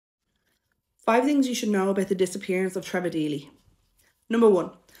5 things you should know about the disappearance of Trevor Deely. Number 1.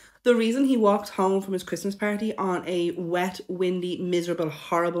 The reason he walked home from his Christmas party on a wet, windy, miserable,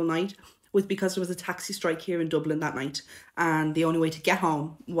 horrible night was because there was a taxi strike here in Dublin that night, and the only way to get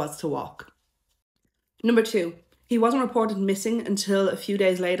home was to walk. Number 2. He wasn't reported missing until a few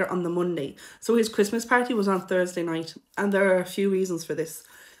days later on the Monday, so his Christmas party was on Thursday night, and there are a few reasons for this.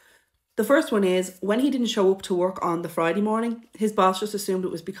 The first one is when he didn't show up to work on the Friday morning, his boss just assumed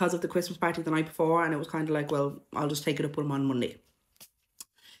it was because of the Christmas party the night before, and it was kind of like, well, I'll just take it up with him on Monday.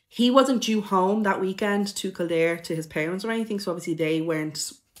 He wasn't due home that weekend to Kildare to his parents or anything, so obviously they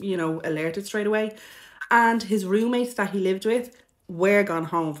weren't, alerted straight away. And his roommates that he lived with were gone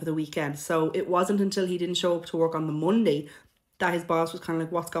home for the weekend, so it wasn't until he didn't show up to work on the Monday that his boss was kind of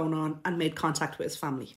like, what's going on, and made contact with his family.